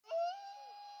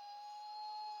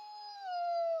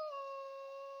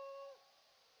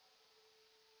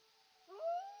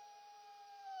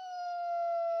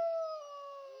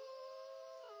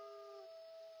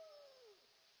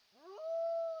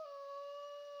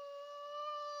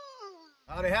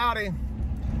Howdy, howdy.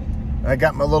 I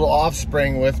got my little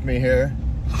offspring with me here.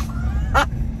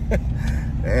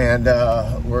 And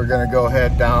we're gonna go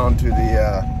head down to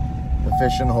the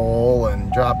fishing hole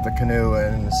and drop the canoe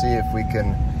in and see if we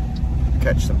can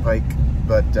catch some pike.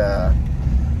 But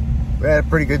we had a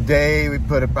pretty good day. We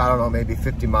put up, I don't know, maybe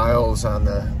 50 miles on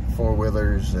the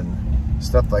four-wheelers and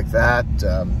stuff like that.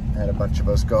 Had a bunch of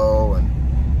us go and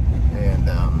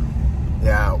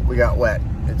yeah, we got wet.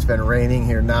 It's been raining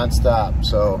here nonstop,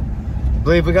 so I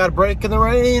believe we got a break in the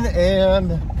rain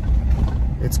and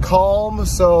it's calm,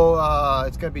 so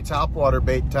it's gonna be topwater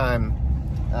bait time.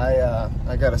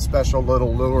 I got a special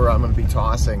little lure I'm gonna be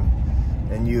tossing,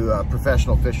 and you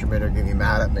professional fishermen are gonna be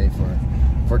mad at me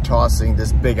for tossing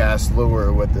this big ass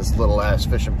lure with this little ass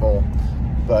fishing pole,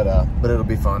 but it'll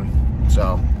be fun. So,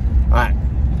 all right,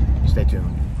 stay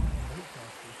tuned.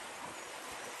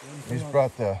 We just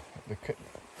brought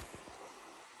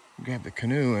grabbed the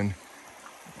canoe and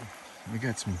we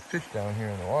got some fish down here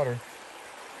in the water.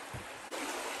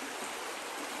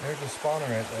 There's a spawner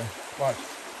right there.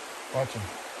 Watch him.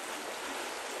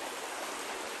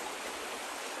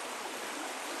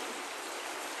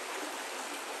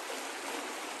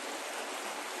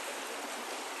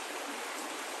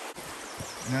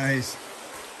 Nice.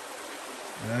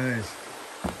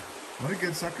 What a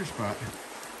good sucker spot.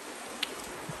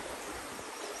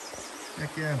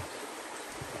 Heck yeah.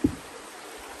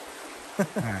 All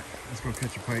right, let's go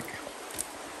catch a pike.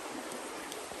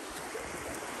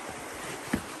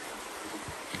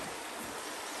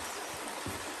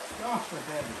 Gosh, they're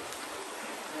dead.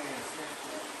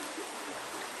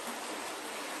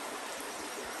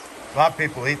 A lot of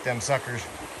people eat them suckers.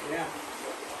 Yeah.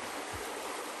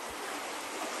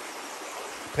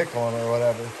 Pickle them or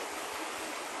whatever.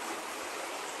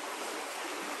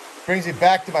 Brings me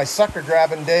back to my sucker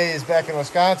grabbing days back in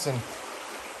Wisconsin.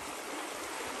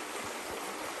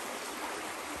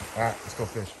 All right, let's go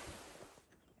fish.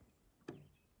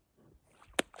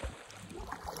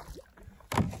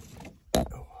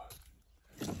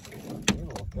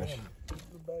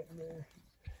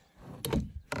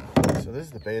 So this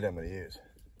is the bait I'm going to use.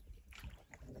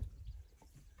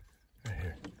 Right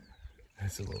here.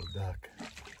 That's a little duck.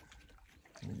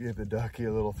 Give the ducky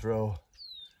a little throw.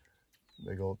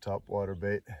 Big old top water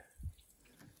bait.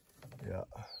 Yeah,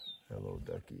 that little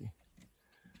ducky.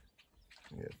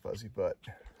 Yeah, fuzzy butt.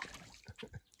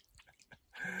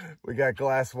 We got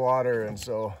glass water, and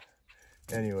so,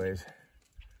 anyways.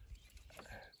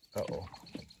 Uh-oh.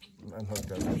 I'm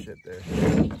hooked on some shit there.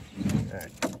 All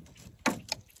right.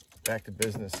 Back to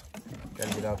business.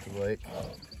 Gotta get out to the lake.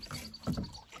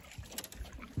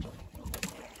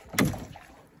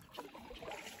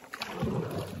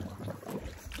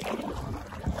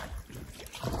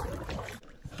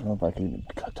 I don't know if I can even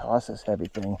toss this heavy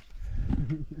thing.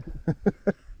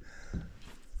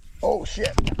 Oh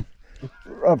shit!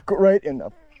 Right in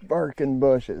the barking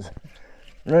bushes.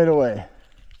 Right away.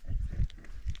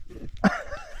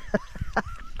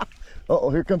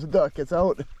 Uh-oh, here comes a duck. It's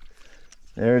out.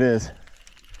 There it is.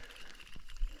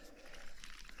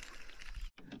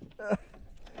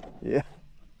 Yeah.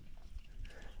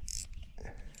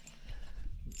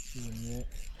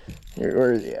 Here,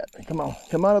 where is he at? Come on.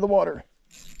 Come out of the water.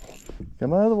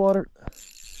 Come out of the water.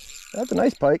 That's a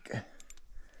nice pike.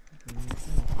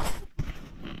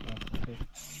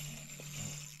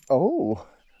 Oh,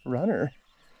 runner.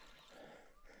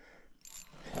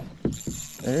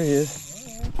 There he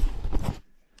is.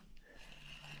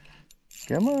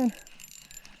 Come on.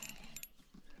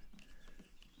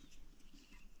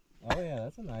 Oh yeah,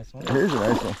 that's a nice one. Here's a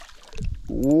nice one.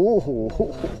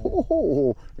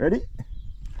 Whoa. Ready?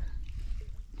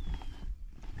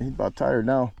 He's about tired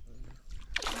now.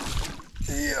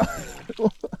 Yeah.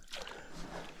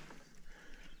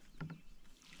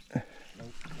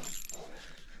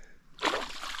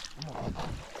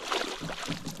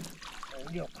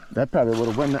 That probably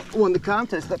would have won the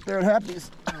contest up there at Happy's.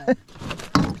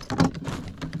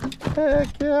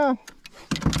 Heck yeah.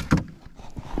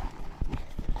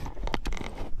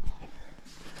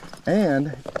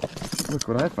 And look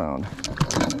what I found.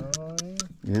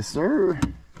 Yes, sir.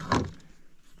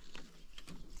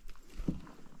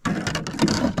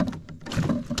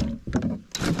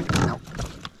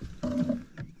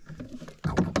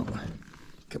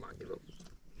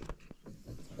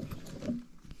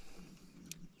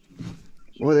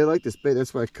 Well, they like this bait.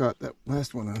 That's why I caught that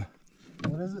last one on.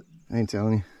 What is it? I ain't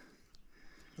telling you.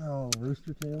 Oh,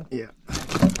 rooster tail? Yeah.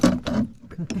 Come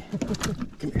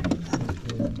here.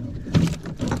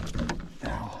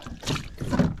 Ow.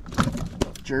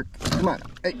 Jerk. Come on.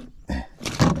 Hey. I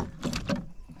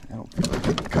don't feel like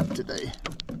getting cut today.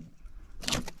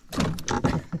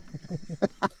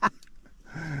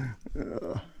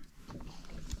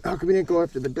 come we didn't go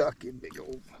after the duck, you big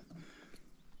old.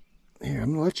 Here,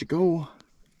 I'm gonna let you go.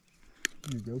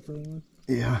 You GoPro one?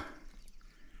 Yeah.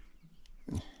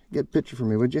 Get a picture for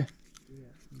me, would you? Yeah.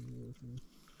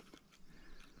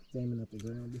 It's aiming at the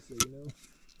ground, just so you know.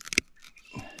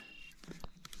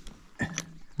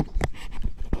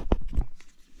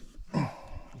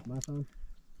 Is my phone?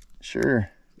 Sure.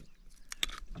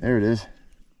 There it is.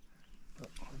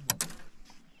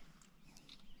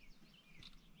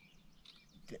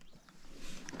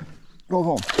 Go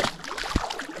home.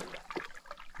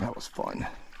 That was fun.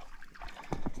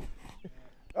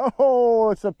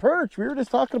 Oh, it's a perch. We were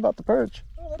just talking about the perch.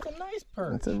 Oh, that's a nice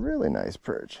perch. It's a really nice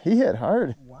perch. He hit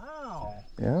hard. Wow.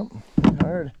 Yeah,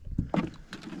 hard.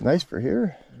 Nice for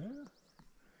here. Yeah.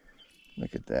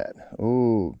 Look at that.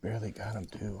 Oh, barely got him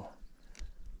too.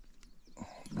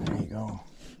 There you go.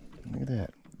 Look at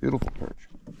that. Beautiful perch.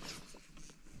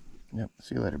 Yep.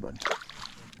 See you later, bud.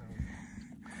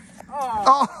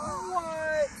 Oh,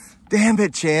 what? Damn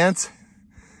it, Chance.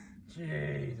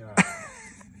 Jesus. Yeah,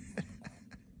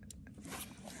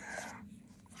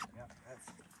 that's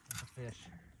a fish.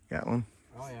 Got one?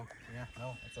 Oh, yeah. Yeah,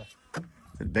 no, that's a... Is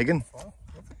it a big one? Oh,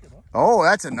 that's a good one. Oh,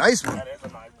 that's a nice one. That is a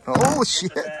nice one. Oh,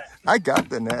 shit. I got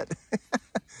the net.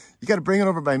 You got to bring it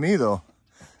over by me, though.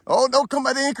 Oh, don't come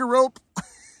by the anchor rope.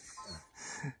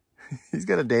 He's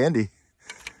got a dandy.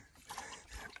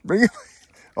 Bring it.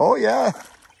 Oh, yeah.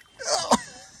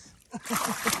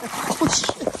 Oh,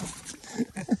 shit.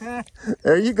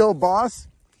 There you go, boss.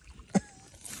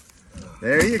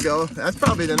 There you go. That's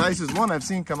probably the nicest one I've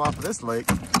seen come off of this lake.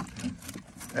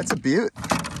 That's a beaut.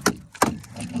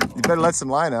 You better let some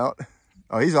line out.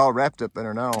 Oh, he's all wrapped up in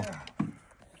her now.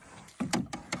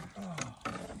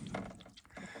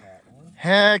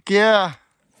 Heck yeah.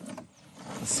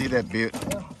 Let's see that beaut.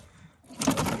 Yeah.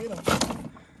 Get him.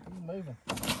 He's moving.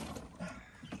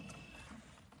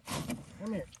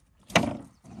 Come here.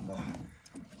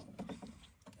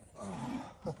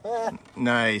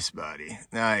 Nice, buddy.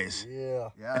 Nice. Yeah.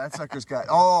 Yeah, that sucker's got...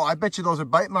 Oh, I bet you those are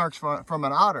bite marks from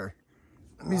an otter.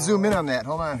 Let me zoom in on that.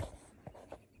 Hold on.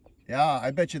 Yeah,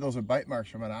 I bet you those are bite marks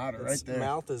from an otter right there.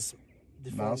 Mouth is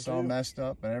deformed. Mouth's all messed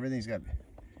up and everything's got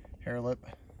hair lip.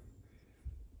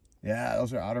 Yeah,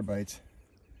 those are otter bites.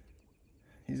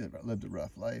 He's lived a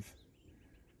rough life.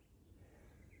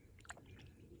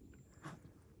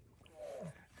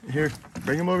 Here,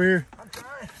 bring him over here. I'm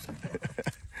trying.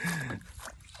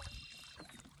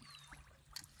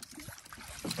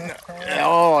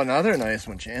 Oh, another nice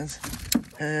one, Chance.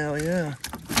 Hell yeah.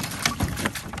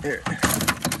 Here. Oh,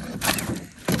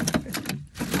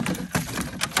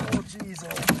 jeez. Oh.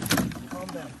 Calm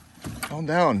down. Calm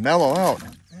down, mellow out.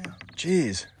 Yeah.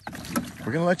 Jeez.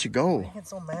 We're gonna let you go. I get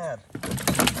so mad.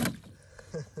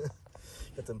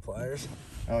 Got them pliers.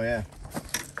 Oh, yeah.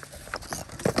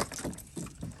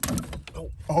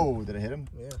 Oh, did I hit him?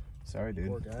 Yeah. Sorry, dude.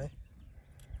 Poor guy.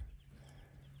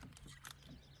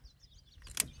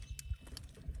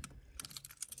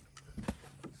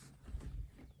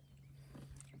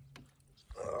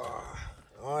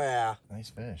 Oh, yeah. Nice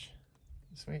fish.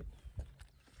 Sweet.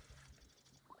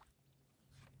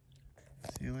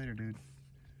 See you later, dude.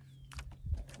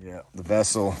 Yeah, the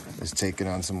vessel is taking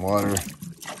on some water.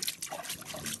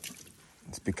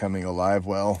 It's becoming a live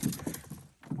well.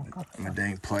 My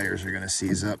dang pliers are gonna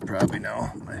seize up probably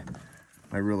now.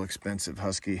 My real expensive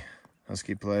husky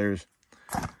pliers.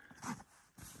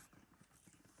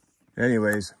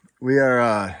 Anyways, we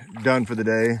are done for the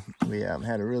day. We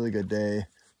had a really good day.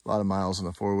 A lot of miles on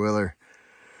the four-wheeler.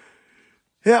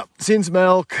 Yeah, seen some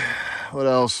elk. What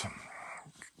else?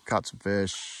 Caught some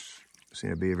fish.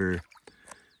 Seen a beaver.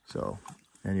 So,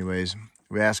 anyways,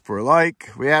 we ask for a like.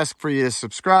 We ask for you to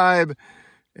subscribe.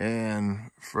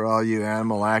 And for all you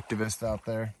animal activists out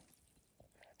there,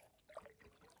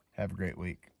 have a great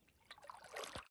week.